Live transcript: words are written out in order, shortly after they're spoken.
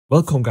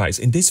Welcome guys,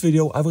 in this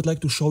video I would like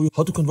to show you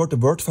how to convert a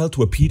Word file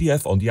to a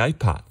PDF on the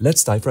iPad.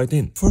 Let's dive right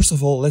in. First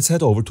of all, let's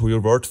head over to your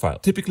Word file.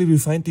 Typically we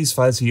find these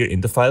files here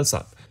in the Files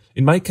app.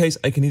 In my case,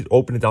 I can either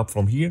open it up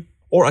from here,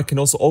 or I can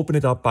also open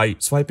it up by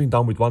swiping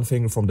down with one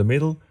finger from the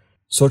middle,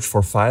 search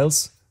for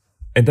Files,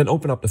 and then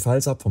open up the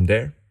Files app from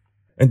there.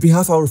 And we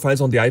have our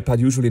files on the iPad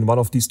usually in one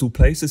of these two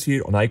places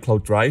here on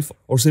iCloud Drive,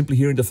 or simply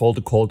here in the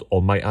folder called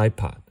On My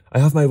iPad. I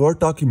have my Word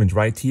document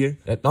right here,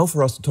 and now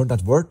for us to turn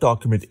that Word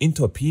document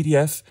into a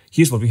PDF,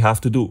 here's what we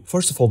have to do.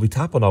 First of all, we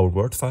tap on our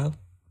Word file.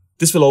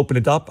 This will open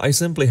it up. I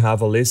simply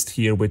have a list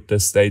here with the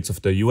states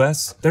of the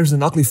US. There's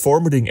an ugly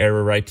formatting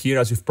error right here,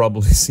 as you've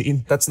probably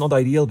seen. That's not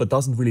ideal, but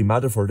doesn't really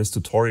matter for this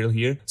tutorial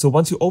here. So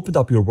once you opened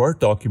up your Word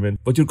document,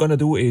 what you're gonna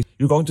do is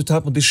you're going to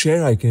tap on this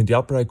share icon in the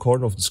upper right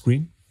corner of the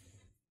screen.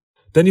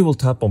 Then you will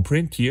tap on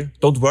print here.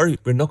 Don't worry,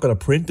 we're not going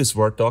to print this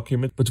Word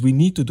document, but we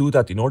need to do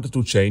that in order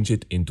to change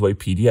it into a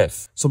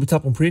PDF. So we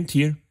tap on print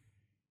here.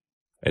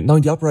 And now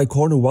in the upper right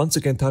corner, once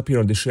again tap here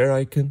on the share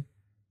icon.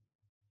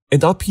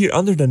 And up here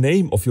under the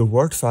name of your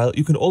Word file,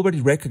 you can already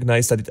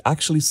recognize that it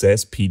actually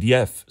says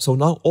PDF. So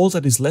now all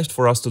that is left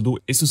for us to do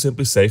is to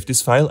simply save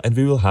this file and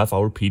we will have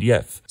our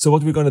PDF. So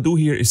what we're going to do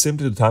here is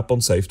simply to tap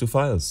on Save to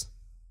Files.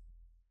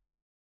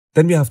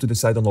 Then we have to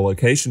decide on the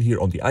location here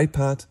on the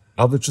iPad.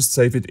 I will just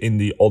save it in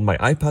the On My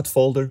iPad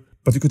folder,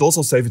 but you could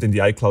also save it in the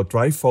iCloud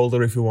Drive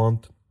folder if you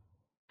want.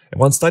 And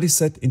once that is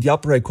set, in the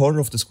upper right corner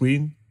of the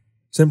screen,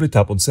 simply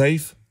tap on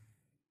Save.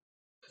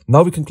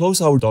 Now we can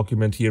close our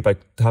document here by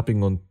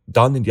tapping on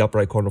Done in the upper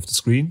right corner of the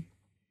screen.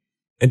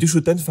 And you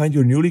should then find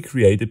your newly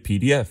created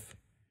PDF.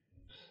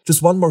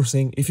 Just one more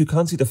thing, if you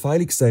can't see the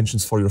file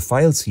extensions for your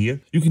files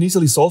here, you can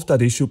easily solve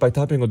that issue by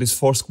tapping on this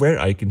 4 square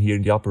icon here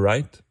in the upper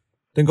right.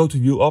 Then go to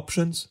View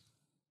Options.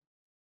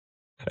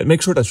 And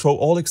make sure that Show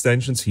All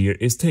Extensions here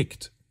is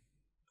ticked.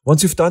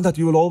 Once you've done that,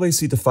 you will always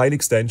see the file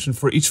extension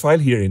for each file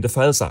here in the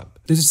Files app.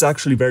 This is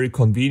actually very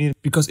convenient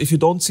because if you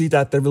don't see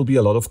that, there will be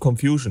a lot of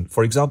confusion.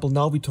 For example,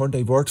 now we turned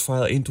a Word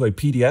file into a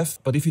PDF,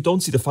 but if you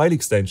don't see the file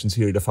extensions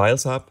here in the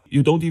Files app,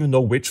 you don't even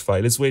know which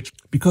file is which,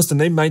 because the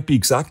name might be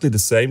exactly the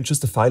same,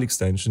 just the file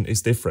extension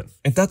is different.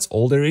 And that's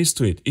all there is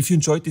to it. If you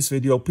enjoyed this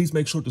video, please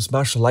make sure to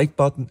smash the like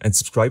button and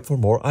subscribe for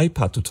more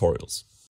iPad tutorials.